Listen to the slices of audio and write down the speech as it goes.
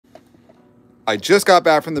I just got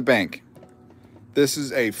back from the bank. This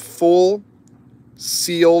is a full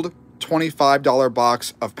sealed $25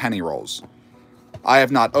 box of penny rolls. I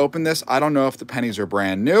have not opened this. I don't know if the pennies are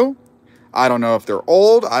brand new. I don't know if they're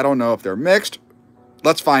old. I don't know if they're mixed.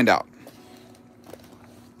 Let's find out.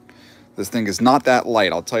 This thing is not that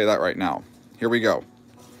light, I'll tell you that right now. Here we go.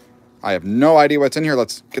 I have no idea what's in here.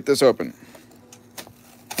 Let's get this open.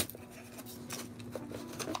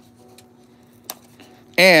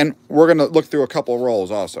 And we're going to look through a couple of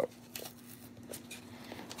rolls also.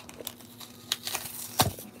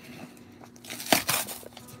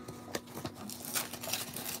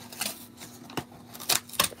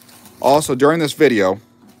 Also, during this video,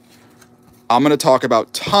 I'm going to talk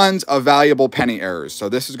about tons of valuable penny errors. So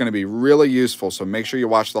this is going to be really useful. So make sure you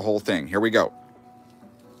watch the whole thing. Here we go.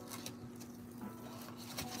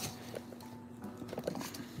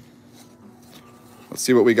 Let's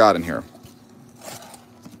see what we got in here.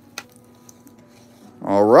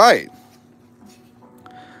 All right.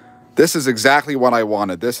 This is exactly what I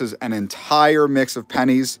wanted. This is an entire mix of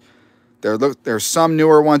pennies. There's some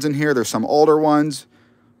newer ones in here. There's some older ones.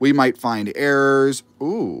 We might find errors.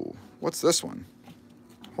 Ooh, what's this one?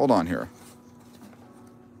 Hold on here.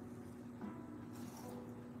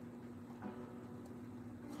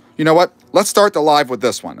 You know what? Let's start the live with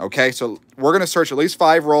this one, okay? So we're going to search at least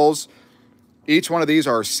 5 rolls. Each one of these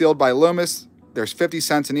are sealed by Loomis. There's 50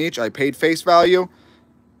 cents in each. I paid face value.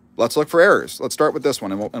 Let's look for errors. Let's start with this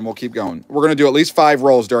one, and we'll keep going. We're going to do at least 5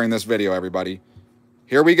 rolls during this video, everybody.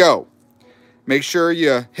 Here we go. Make sure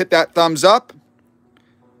you hit that thumbs up.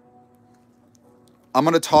 I'm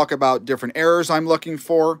going to talk about different errors I'm looking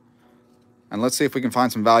for, and let's see if we can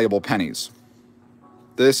find some valuable pennies.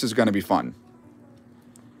 This is going to be fun.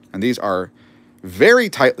 And these are very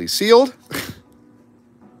tightly sealed.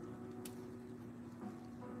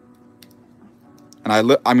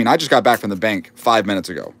 And I just got back from the bank 5 minutes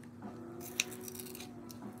ago.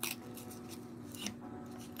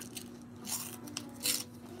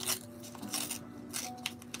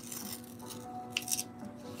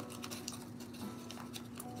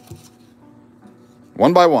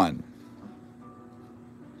 One by one.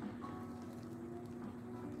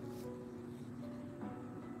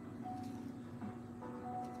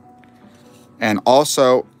 And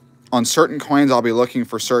also, on certain coins, I'll be looking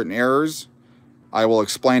for certain errors. I will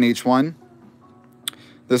explain each one.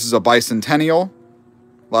 This is a bicentennial.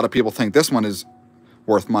 A lot of people think this one is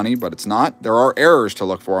worth money, but it's not. There are errors to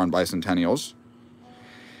look for on bicentennials.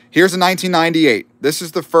 Here's a 1998. This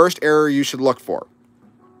is the first error you should look for.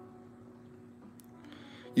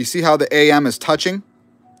 You see how the AM is touching?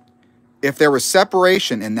 If there was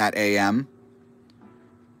separation in that AM,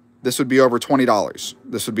 this would be over $20.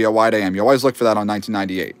 This would be a wide AM. You always look for that on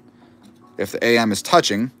 1998. If the AM is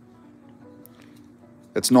touching,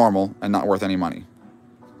 it's normal and not worth any money.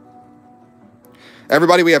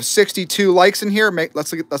 Everybody, we have 62 likes in here.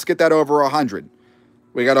 Let's get that over 100.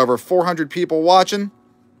 We got over 400 people watching.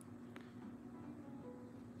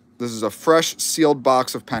 This is a fresh sealed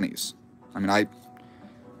box of pennies. I mean,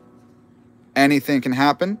 anything can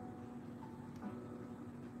happen.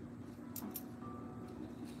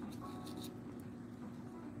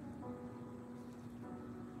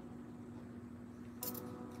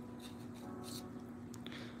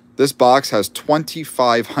 This box has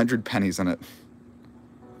 2,500 pennies in it.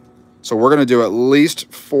 So we're going to do at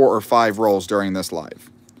least 4 or 5 rolls during this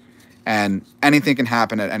live. And anything can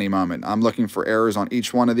happen at any moment. I'm looking for errors on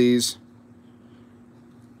each one of these.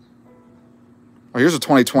 Oh, here's a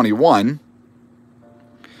 2021.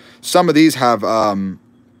 Some of these have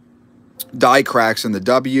die cracks in the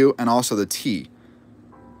W and also the T.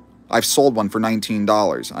 I've sold one for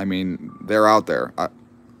 $19. I mean, they're out there.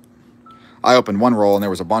 I opened one roll and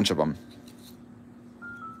there was a bunch of them.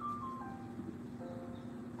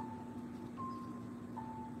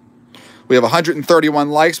 We have 131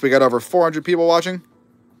 likes. We got over 400 people watching.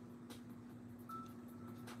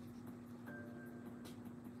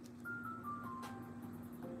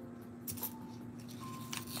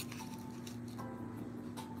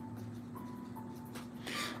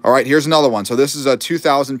 All right, here's another one. So this is a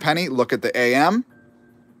 2,000 penny. Look at the AM.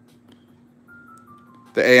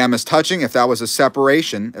 The AM is touching. If that was a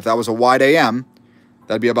separation, if that was a wide AM,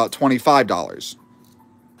 that'd be about $25.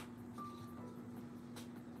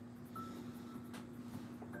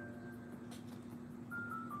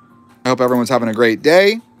 I hope everyone's having a great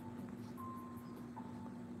day.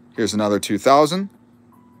 Here's another 2,000.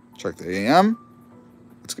 Check the AM.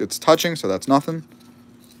 It's touching, so that's nothing.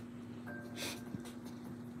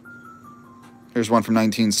 Here's one from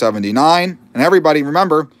 1979. And everybody,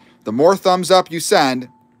 remember, the more thumbs up you send,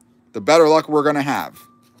 the better luck we're going to have.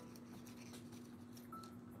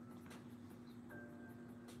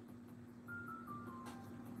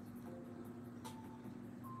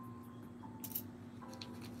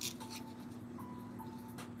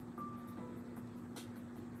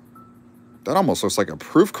 That almost looks like a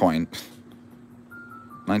proof coin.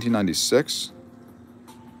 1996.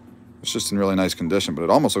 It's just in really nice condition, but it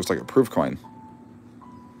almost looks like a proof coin.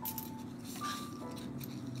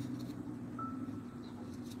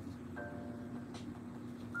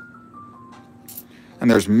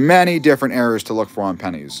 And there's many different errors to look for on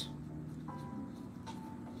pennies.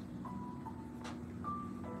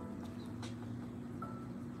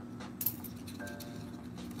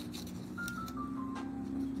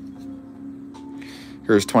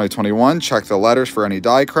 Here's 2021. Check the letters for any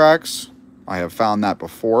die cracks. I have found that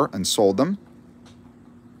before and sold them.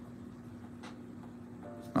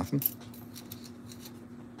 Nothing.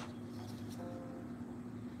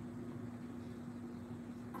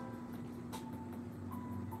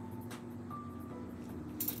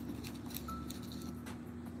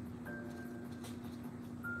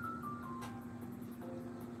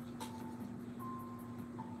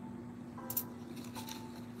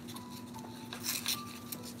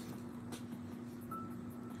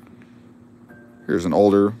 Here's an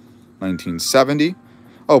older 1970.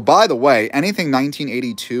 Oh, by the way, anything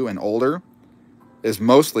 1982 and older is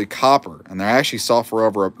mostly copper, and they actually sell for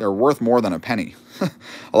over, they're worth more than a penny.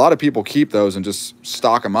 A lot of people keep those and just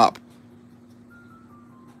stock them up.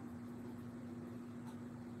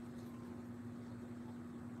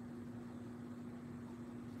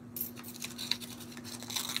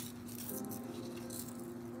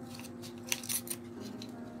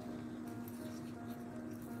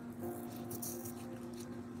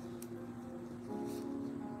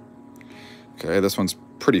 Okay, this one's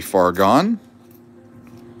pretty far gone.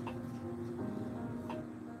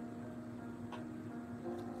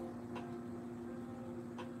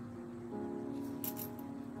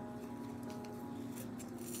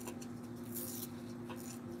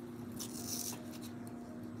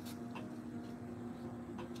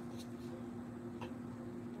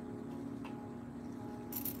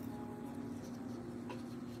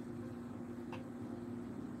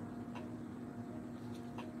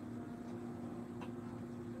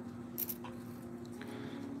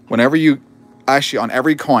 Whenever you, actually on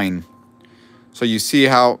every coin, so you see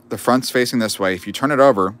how the front's facing this way. If you turn it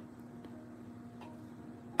over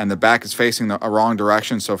and the back is facing the wrong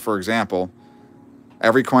direction, so for example,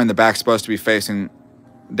 every coin the back's supposed to be facing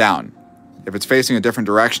down. If it's facing a different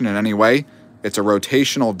direction in any way, it's a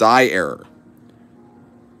rotational die error.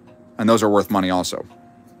 And those are worth money also.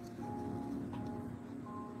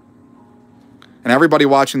 And everybody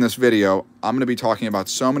watching this video, I'm going to be talking about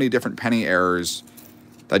so many different penny errors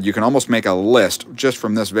that you can almost make a list just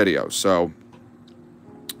from this video. So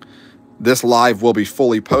this live will be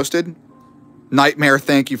fully posted. Nightmare,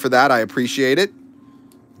 thank you for that. I appreciate it.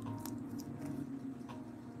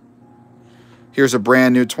 Here's a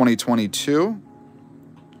brand new 2022.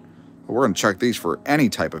 We're going to check these for any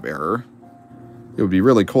type of error. It would be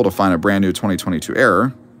really cool to find a brand new 2022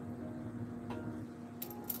 error.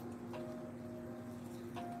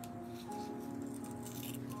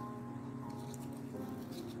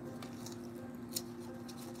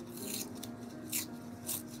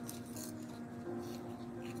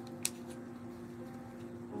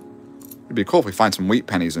 It'd be cool if we find some wheat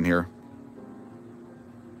pennies in here.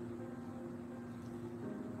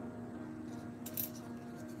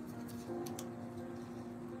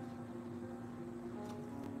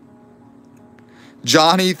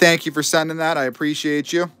 Johnny, thank you for sending that. I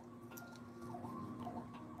appreciate you.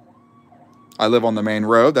 I live on the main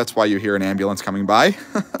road. That's why you hear an ambulance coming by.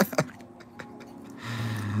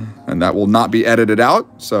 And that will not be edited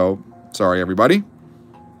out. So, sorry, everybody.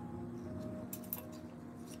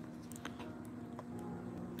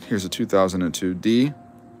 Here's a 2002 D.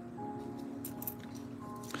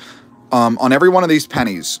 On every one of these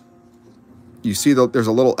pennies, you see there's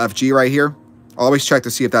a little FG right here. Always check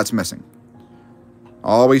to see if that's missing.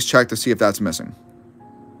 Always check to see if that's missing.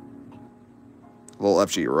 A little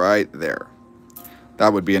FG right there.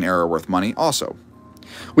 That would be an error worth money also.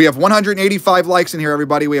 We have 185 likes in here,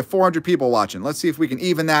 everybody. We have 400 people watching. Let's see if we can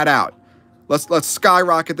even that out. Let's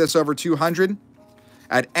skyrocket this over 200.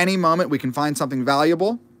 At any moment, we can find something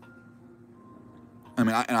valuable. I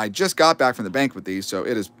mean, I just got back from the bank with these, so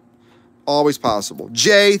it is always possible.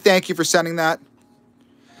 Jay, thank you for sending that.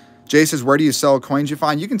 Jay says, where do you sell coins you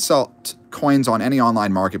find? You can sell coins on any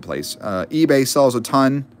online marketplace. eBay sells a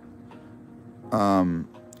ton. OfferUp,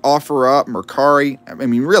 Mercari. I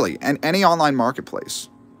mean, really, and any online marketplace.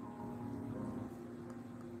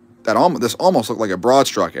 This almost looked like a broad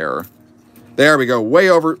stroke error. There we go. Way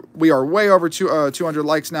over. We are way over 200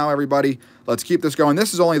 likes now, everybody. Let's keep this going.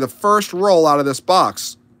 This is only the first roll out of this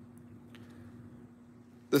box.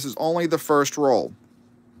 This is only the first roll.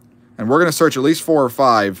 And we're going to search at least 4 or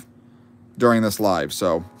 5 during this live.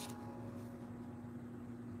 So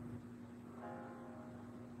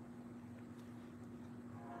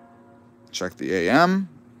check the AM.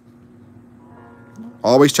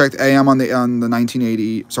 Always check the AM on the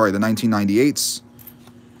 1980, sorry, the 1998s.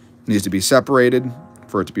 Needs to be separated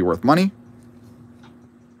for it to be worth money.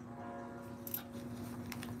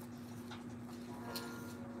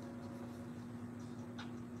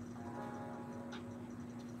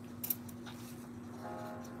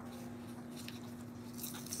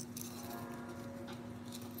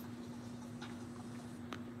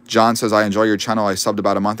 John says, I enjoy your channel. I subbed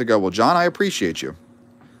about a month ago. Well, John, I appreciate you.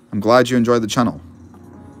 I'm glad you enjoyed the channel.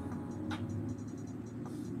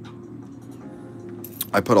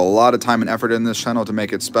 I put a lot of time and effort in this channel to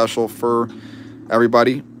make it special for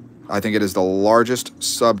everybody. I think it is the largest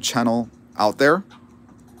sub channel out there.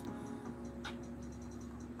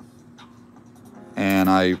 And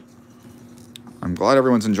I'm glad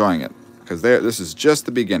everyone's enjoying it, because this is just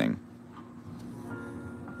the beginning.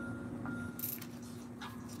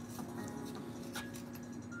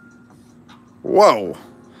 Whoa,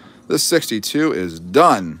 this 62 is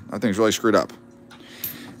done. That thing's really screwed up.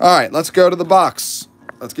 All right, let's go to the box.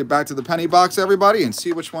 Let's get back to the penny box, everybody, and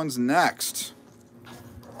see which one's next.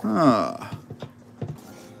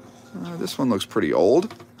 This one looks pretty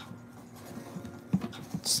old.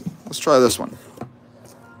 Let's try this one.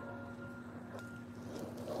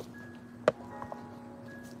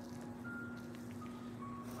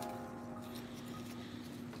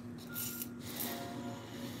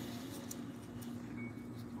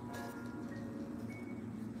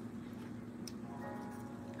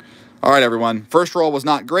 All right, everyone. First roll was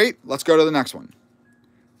not great. Let's go to the next one.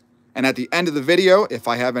 And at the end of the video, if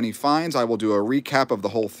I have any finds, I will do a recap of the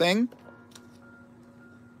whole thing.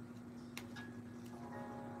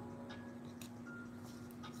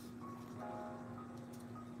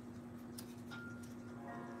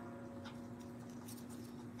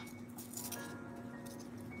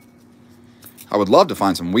 I would love to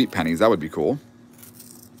find some wheat pennies. That would be cool.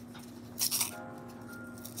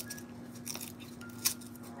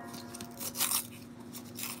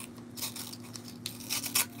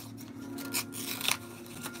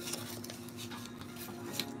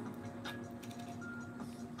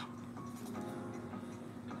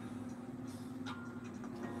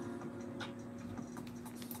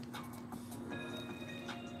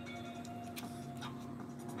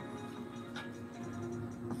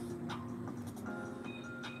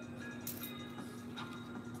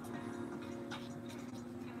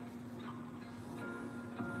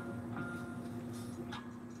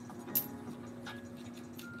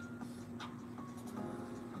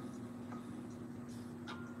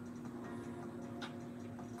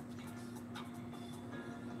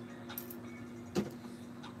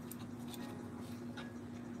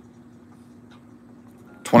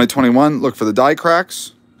 $2021, look for the die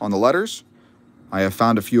cracks on the letters. I have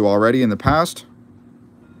found a few already in the past.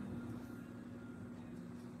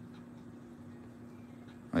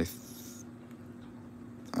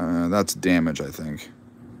 That's damage, I think.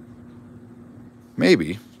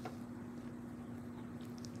 Maybe.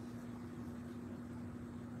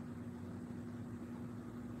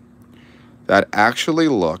 That actually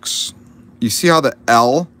looks... You see how the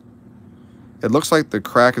L... It looks like the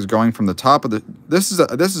crack is going from the top of the... This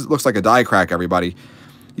looks like a die crack, everybody.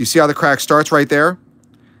 You see how the crack starts right there?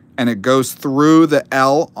 And it goes through the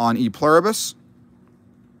L on E pluribus?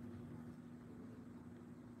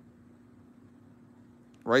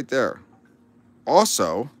 Right there.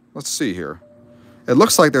 Also, let's see here. It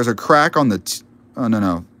looks like there's a crack on the... Oh,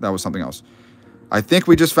 no. That was something else. I think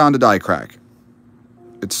we just found a die crack.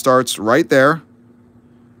 It starts right there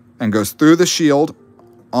and goes through the shield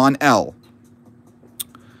on L.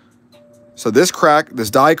 So this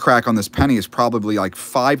die crack on this penny is probably like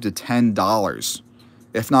 $5 to $10,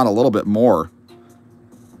 if not a little bit more.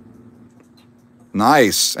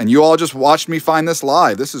 Nice. And you all just watched me find this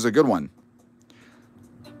live. This is a good one.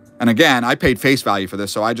 And again, I paid face value for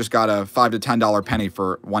this, so I just got a $5 to $10 penny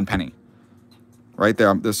for 1 penny. Right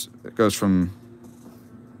there. This goes from...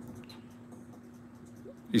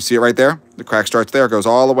 You see it right there? The crack starts there, goes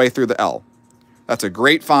all the way through the L. That's a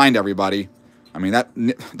great find, everybody. I mean,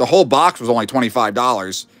 the whole box was only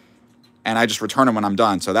 $25, and I just return them when I'm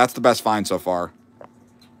done. So that's the best find so far.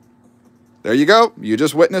 There you go. You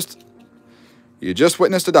just witnessed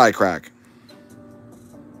a die crack.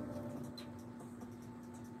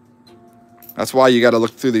 That's why you got to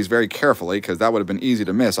look through these very carefully, because that would have been easy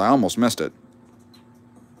to miss. I almost missed it.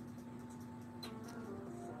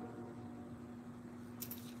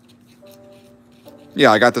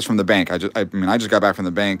 Yeah, I got this from the bank. I just got back from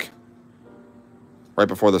the bank right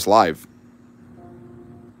before this live.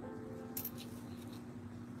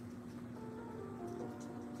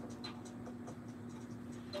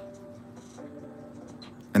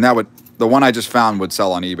 And that would, the one I just found would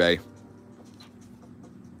sell on eBay.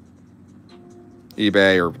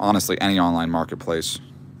 eBay, or honestly any online marketplace.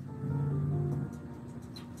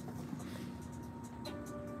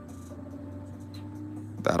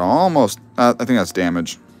 That almost, I think that's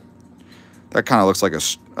damage. That kind of looks like a,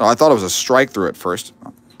 oh, I thought it was a strike through at first.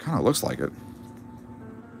 Kind of looks like it.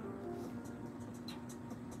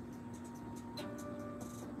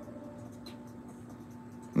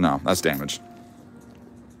 No, that's damage.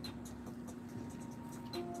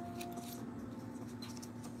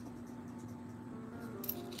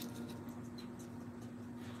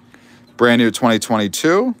 Brand new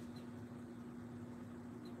 2022.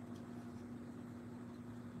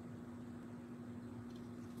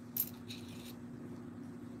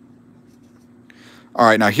 All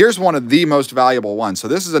right, now here's one of the most valuable ones. So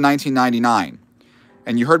this is a 1999,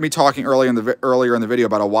 and you heard me talking earlier in the video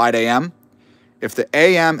about a wide AM. If the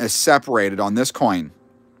AM is separated on this coin,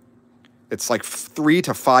 it's like $300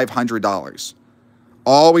 to $500.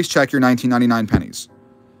 Always check your 1999 pennies.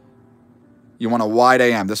 You want a wide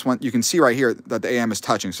AM. This one, you can see right here that the AM is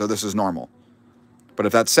touching, so this is normal. But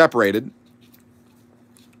if that's separated,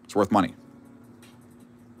 it's worth money.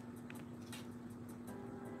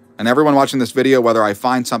 And everyone watching this video, whether I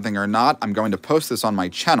find something or not, I'm going to post this on my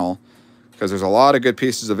channel because there's a lot of good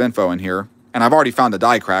pieces of info in here. And I've already found a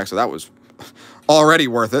die crack, so that was already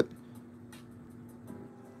worth it.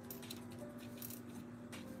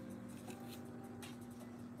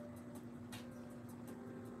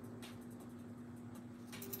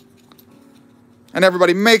 And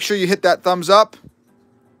everybody, make sure you hit that thumbs up.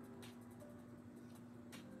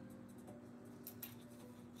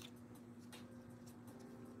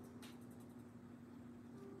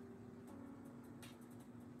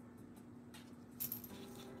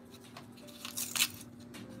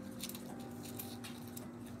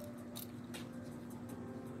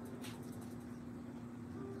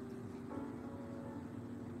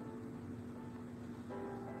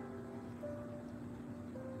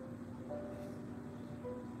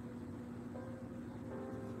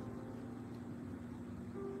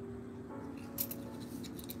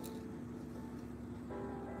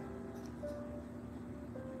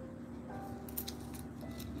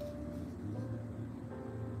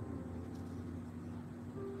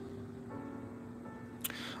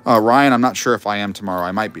 Ryan, I'm not sure if I am tomorrow.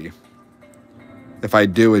 I might be. If I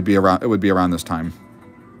do, it would be around this time.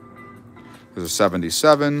 There's a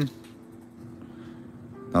 77.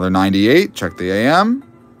 Another 98. Check the AM.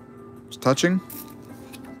 It's touching.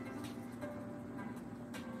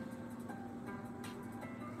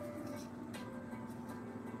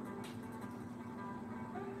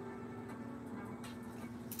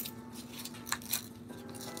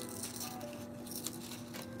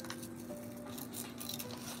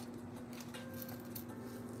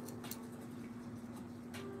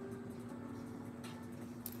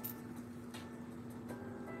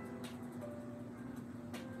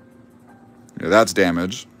 Yeah, that's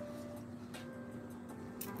damage.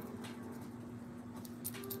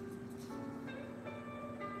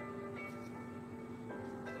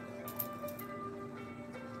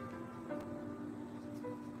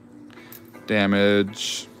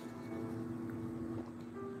 Damage.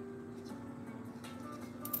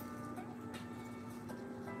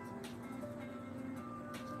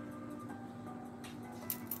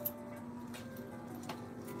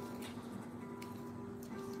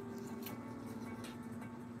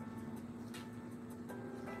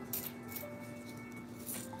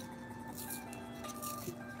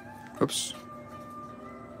 Oops.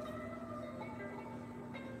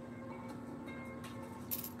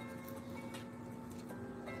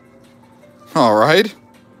 All right.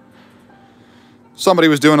 Somebody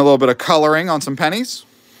was doing a little bit of coloring on some pennies.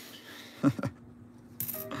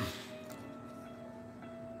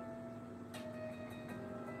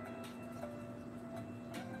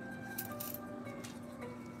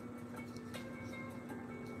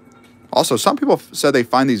 Also, some people said they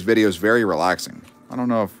find these videos very relaxing. I don't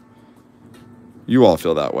know if you all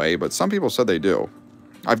feel that way, but some people said they do.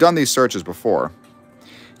 I've done these searches before.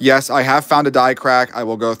 Yes, I have found a die crack. I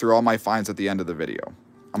will go through all my finds at the end of the video.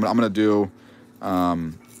 I'm going to do, I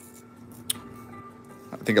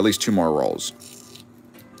think, at least 2 more rolls.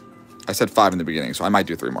 I said 5 in the beginning, so I might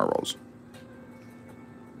do 3 more rolls.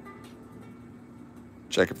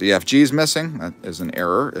 Check if the FG is missing. That is an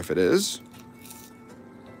error if it is.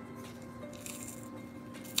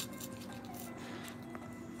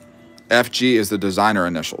 FG is the designer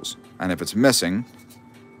initials, and if it's missing,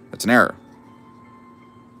 it's an error.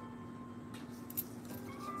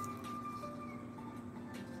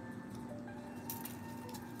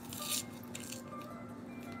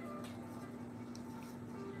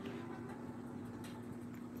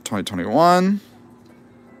 2021.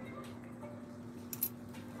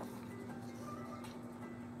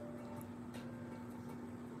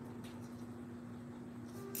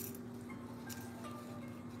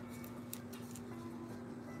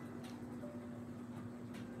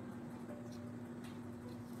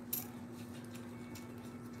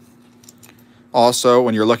 Also,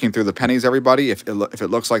 when you're looking through the pennies, everybody, if it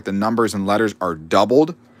looks like the numbers and letters are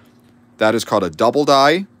doubled, that is called a double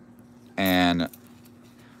die, and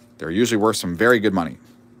they're usually worth some very good money.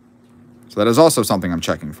 So that is also something I'm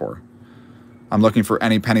checking for. I'm looking for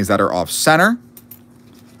any pennies that are off center.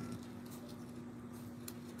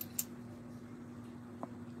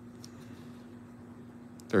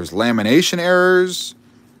 There's lamination errors.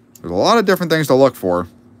 There's a lot of different things to look for.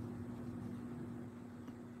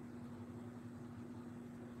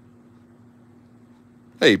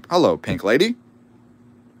 Hey, hello, pink lady.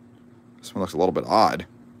 This one looks a little bit odd.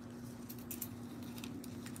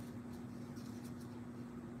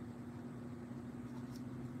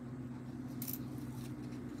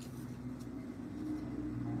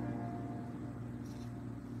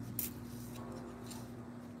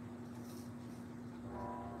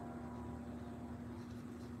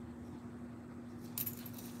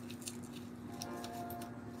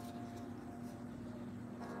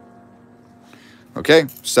 Okay,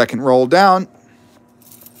 second roll down.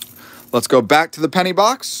 Let's go back to the penny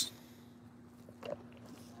box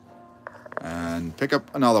and pick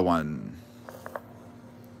up another one.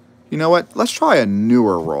 You know what? Let's try a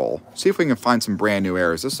newer roll. See if we can find some brand new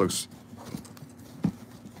errors. This looks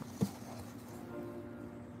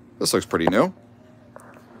pretty new.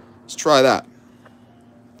 Let's try that.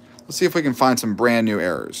 Let's see if we can find some brand new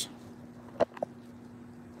errors.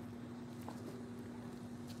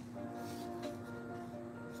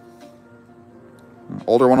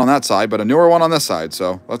 Older one on that side, but a newer one on this side.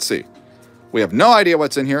 So let's see. We have no idea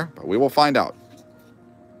what's in here, but we will find out.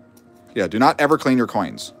 Yeah, do not ever clean your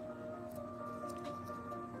coins.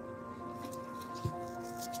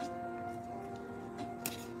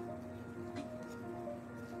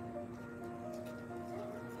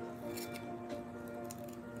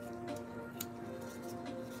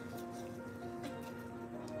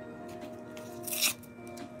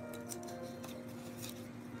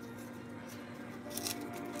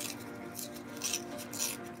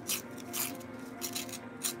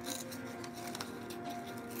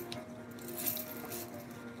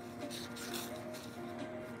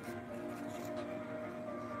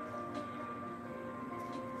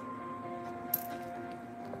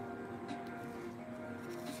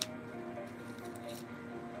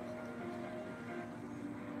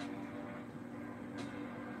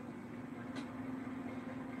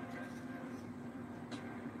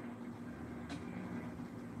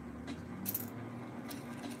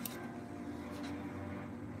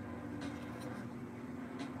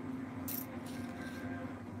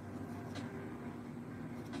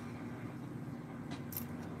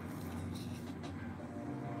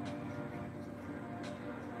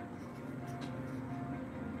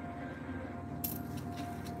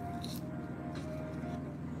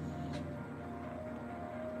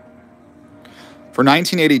 For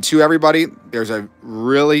 1982, everybody, there's a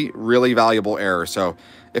really, really valuable error. So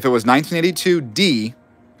if it was 1982D,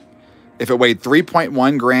 if it weighed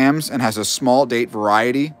 3.1 grams and has a small date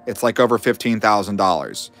variety, it's like over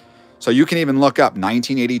 $15,000. So you can even look up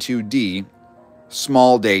 1982D,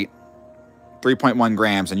 small date, 3.1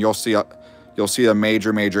 grams, and you'll see a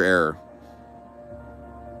major, major error.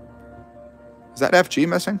 Is that FG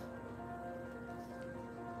missing?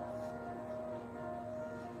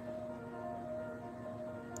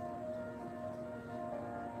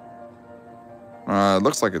 It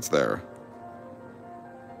looks like it's there.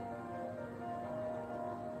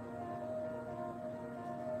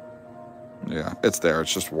 Yeah, it's there.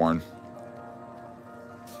 It's just worn.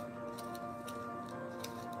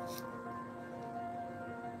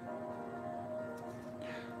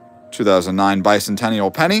 $2009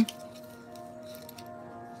 bicentennial penny.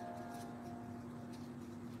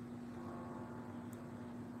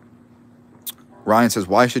 Ryan says,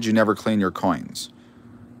 why should you never clean your coins?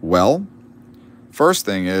 Well, first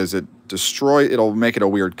thing is it'll make it a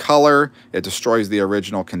weird color. It destroys the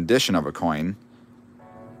original condition of a coin,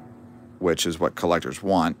 which is what collectors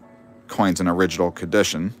want. Coins in original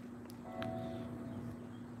condition.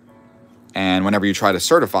 And whenever you try to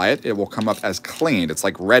certify it, it will come up as cleaned. It's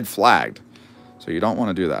like red flagged. So you don't want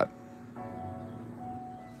to do that.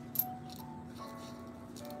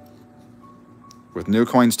 With new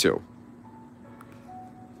coins too.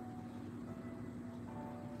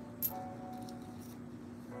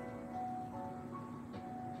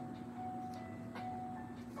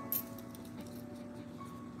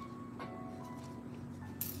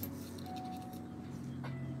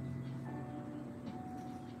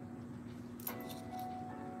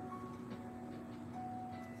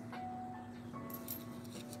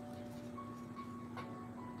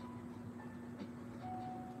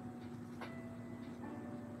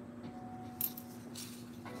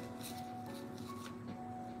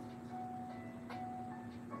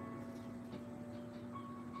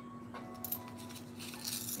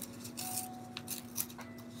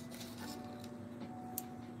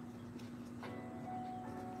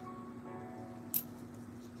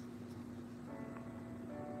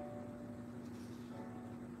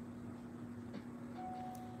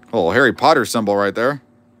 A little Harry Potter symbol right there.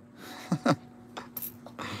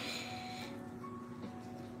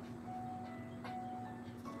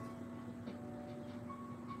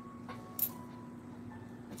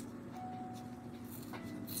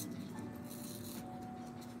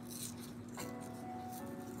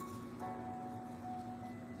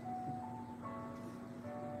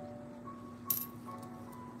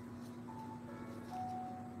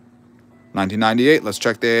 $19.98. Let's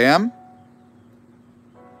check the AM.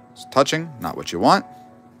 It's touching, not what you want.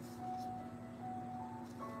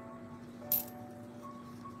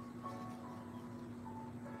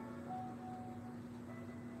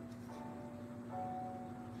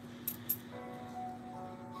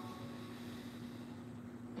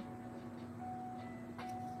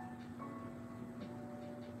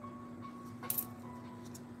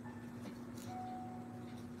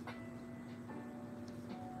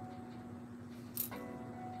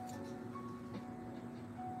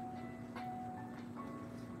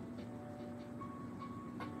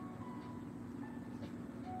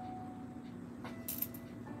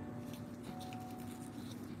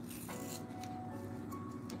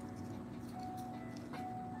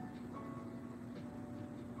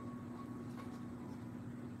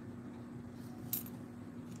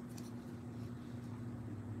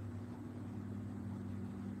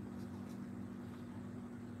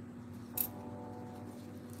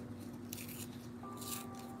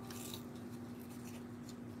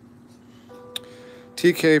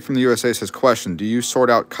 TK from the USA says, question, do you sort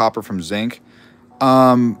out copper from zinc?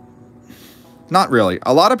 Not really.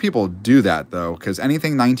 A lot of people do that, though, because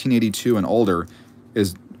anything 1982 and older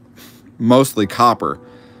is mostly copper.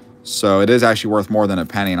 So it is actually worth more than a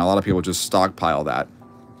penny, and a lot of people just stockpile that.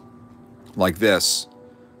 Like this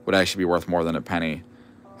would actually be worth more than a penny.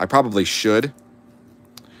 I probably should,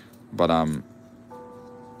 but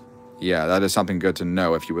yeah, that is something good to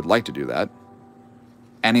know if you would like to do that.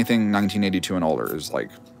 Anything 1982 and older is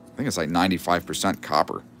like, I think it's like 95%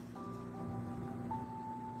 copper.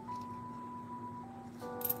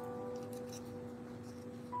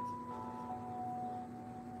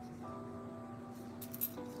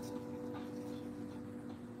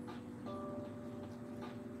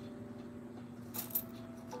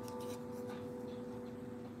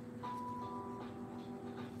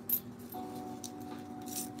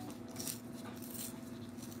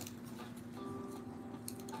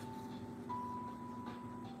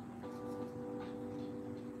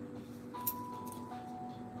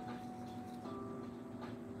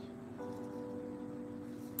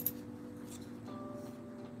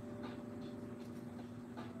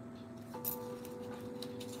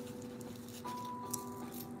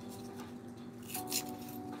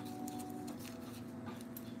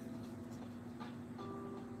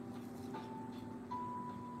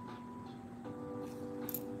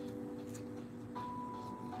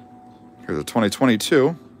 Here's a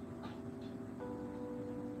 2022.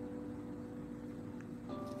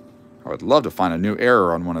 I would love to find a new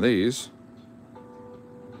error on one of these.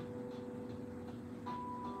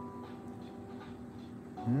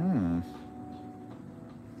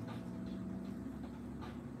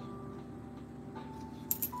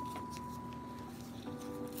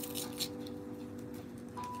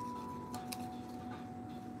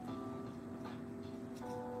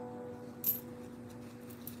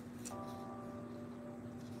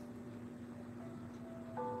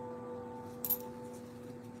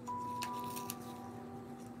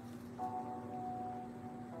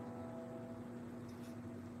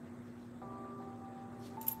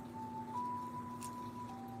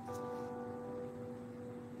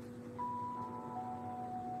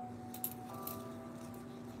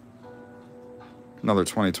 Another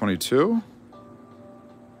 2022.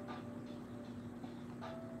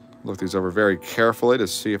 Look these over very carefully to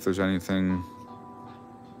see if there's anything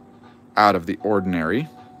out of the ordinary.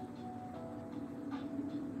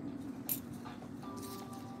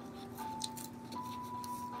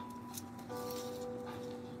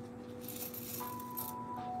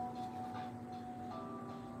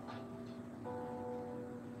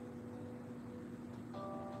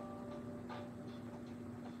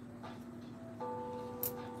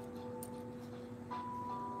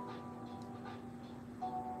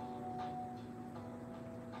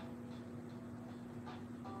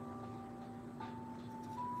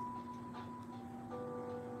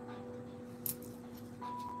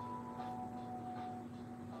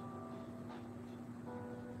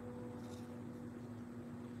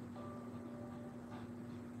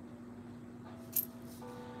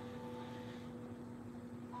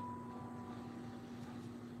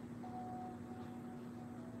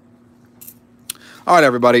 All right,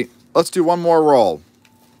 everybody, let's do one more roll.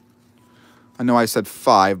 I know I said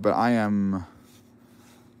 5, but I am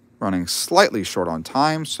running slightly short on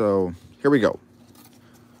time, so here we go.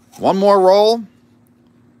 One more roll.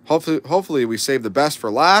 Hopefully we save the best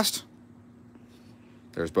for last.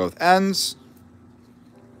 There's both ends.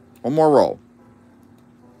 One more roll.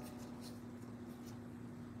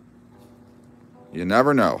 You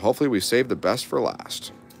never know. Hopefully we save the best for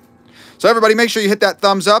last. So everybody, make sure you hit that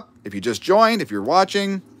thumbs up. If you just joined, if you're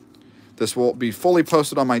watching, this will be fully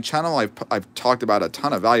posted on my channel. I've talked about a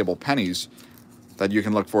ton of valuable pennies that you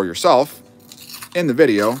can look for yourself in the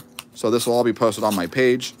video. So this will all be posted on my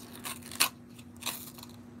page.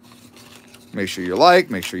 Make sure you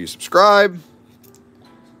like, make sure you subscribe.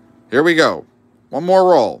 Here we go. One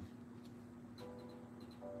more roll.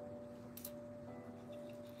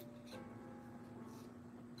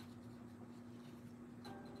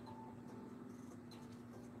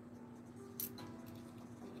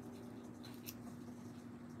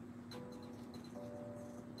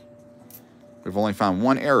 We've only found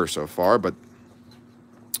one error so far, but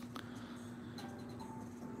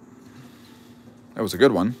that was a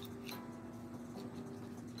good one.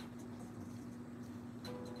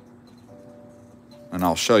 And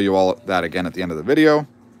I'll show you all that again at the end of the video.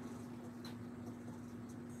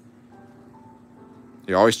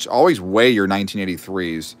 You always weigh your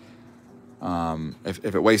 1983s.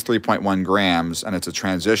 If it weighs 3.1 grams and it's a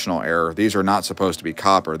transitional error, these are not supposed to be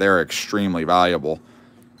copper. They're extremely valuable,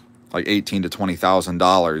 like $18,000 to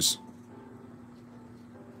 $20,000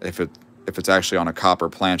 if it's actually on a copper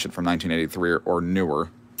planchet from 1983 or newer.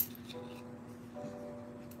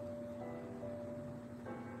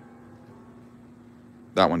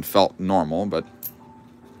 That one felt normal, but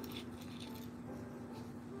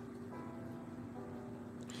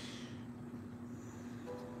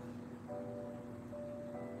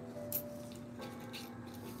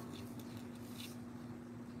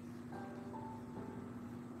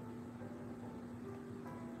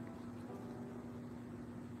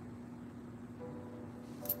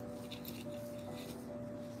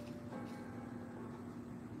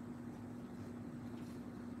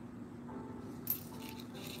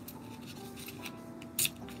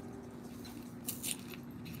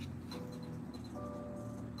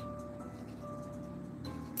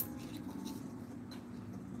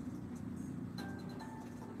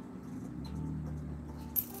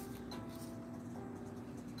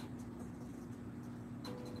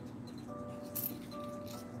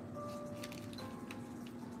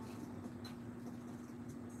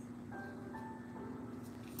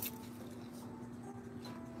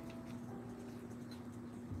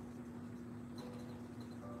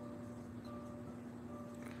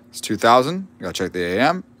it's 2000. You gotta check the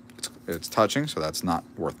AM. It's touching, so that's not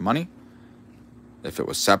worth money. If it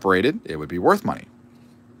was separated, it would be worth money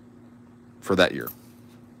for that year.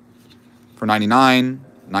 For 99,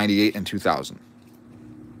 98, and 2000.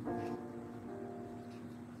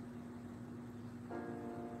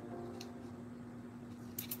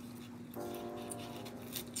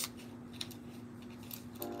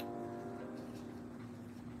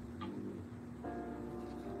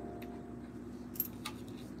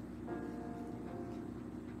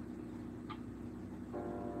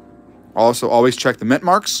 Also, always check the mint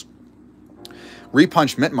marks.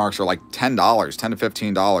 Repunch mint marks are like $10, $10 to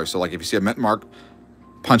 $15. So like if you see a mint mark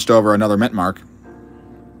punched over another mint mark,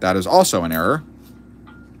 that is also an error.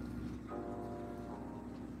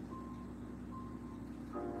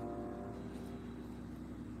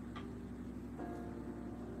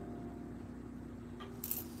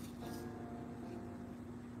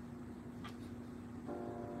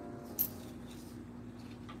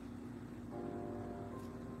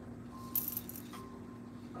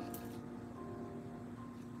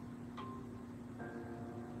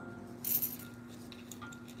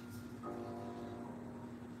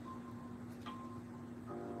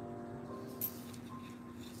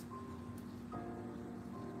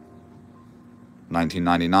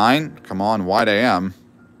 $19.99. Come on, white AM.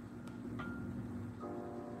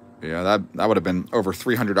 Yeah, that would have been over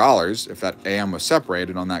 $300 if that AM was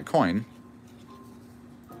separated on that coin.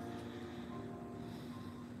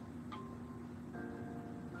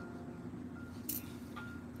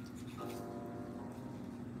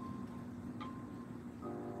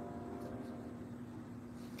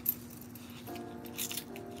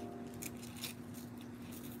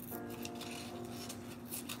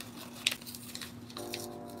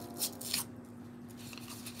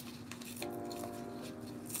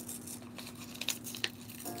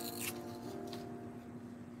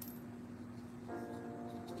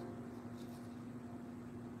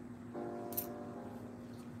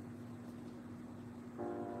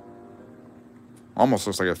 Almost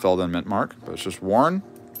looks like a filled in mint mark, but it's just worn.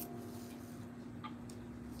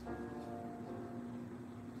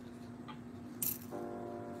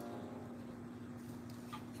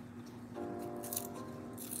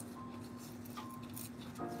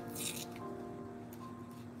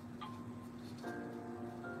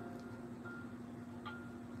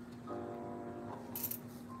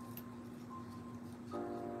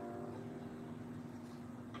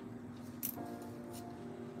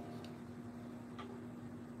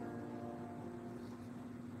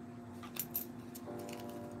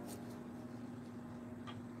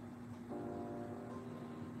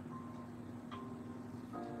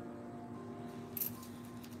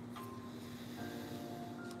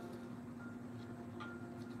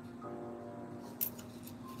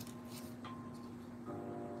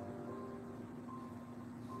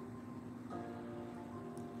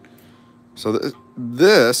 So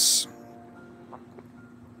this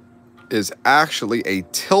is actually a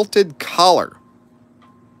tilted collar.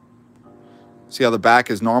 See how the back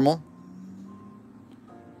is normal?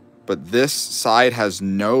 But this side has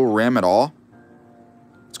no rim at all.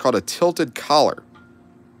 It's called a tilted collar.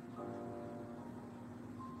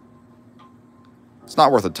 It's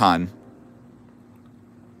not worth a ton.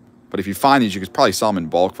 But if you find these, you could probably sell them in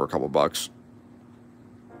bulk for a couple bucks.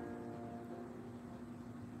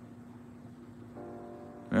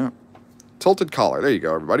 Yeah. Tilted collar. There you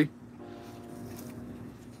go, everybody.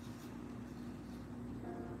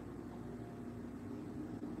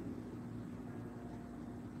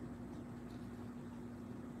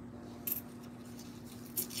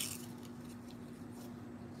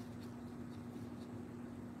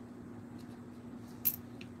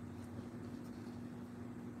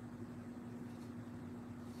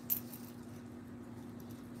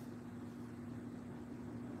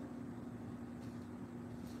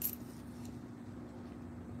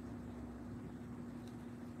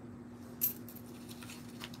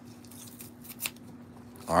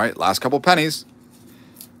 All right, last couple pennies.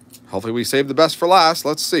 Hopefully we save the best for last.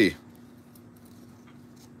 Let's see.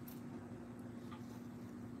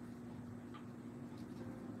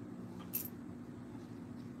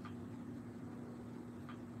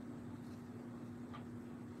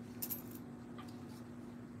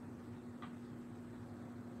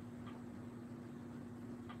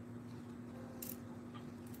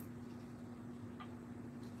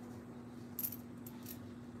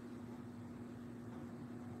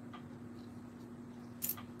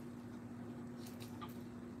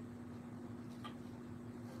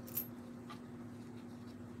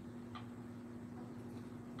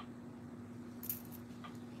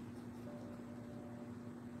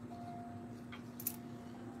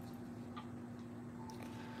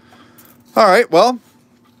 All right, well,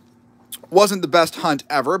 wasn't the best hunt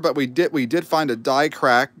ever, but we did find a die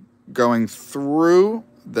crack going through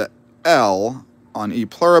the L on E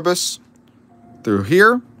pluribus through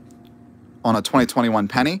here on a 2021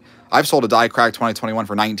 penny. I've sold a die crack 2021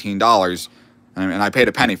 for $19, and I paid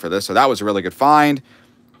a penny for this, so that was a really good find.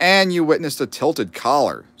 And you witnessed a tilted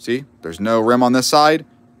collar. See, there's no rim on this side,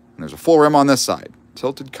 and there's a full rim on this side.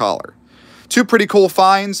 Tilted collar. Two pretty cool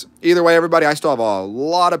finds. Either way, everybody, I still have a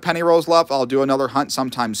lot of penny rolls left. I'll do another hunt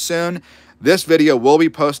sometime soon. This video will be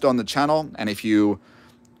posted on the channel, and if you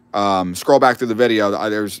scroll back through the video,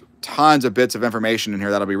 there's tons of bits of information in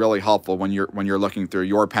here that'll be really helpful when you're looking through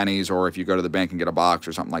your pennies, or if you go to the bank and get a box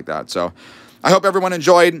or something like that. So I hope everyone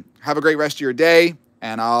enjoyed. Have a great rest of your day,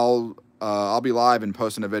 and I'll be live and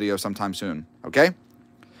posting a video sometime soon. Okay?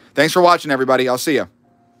 Thanks for watching, everybody. I'll see you.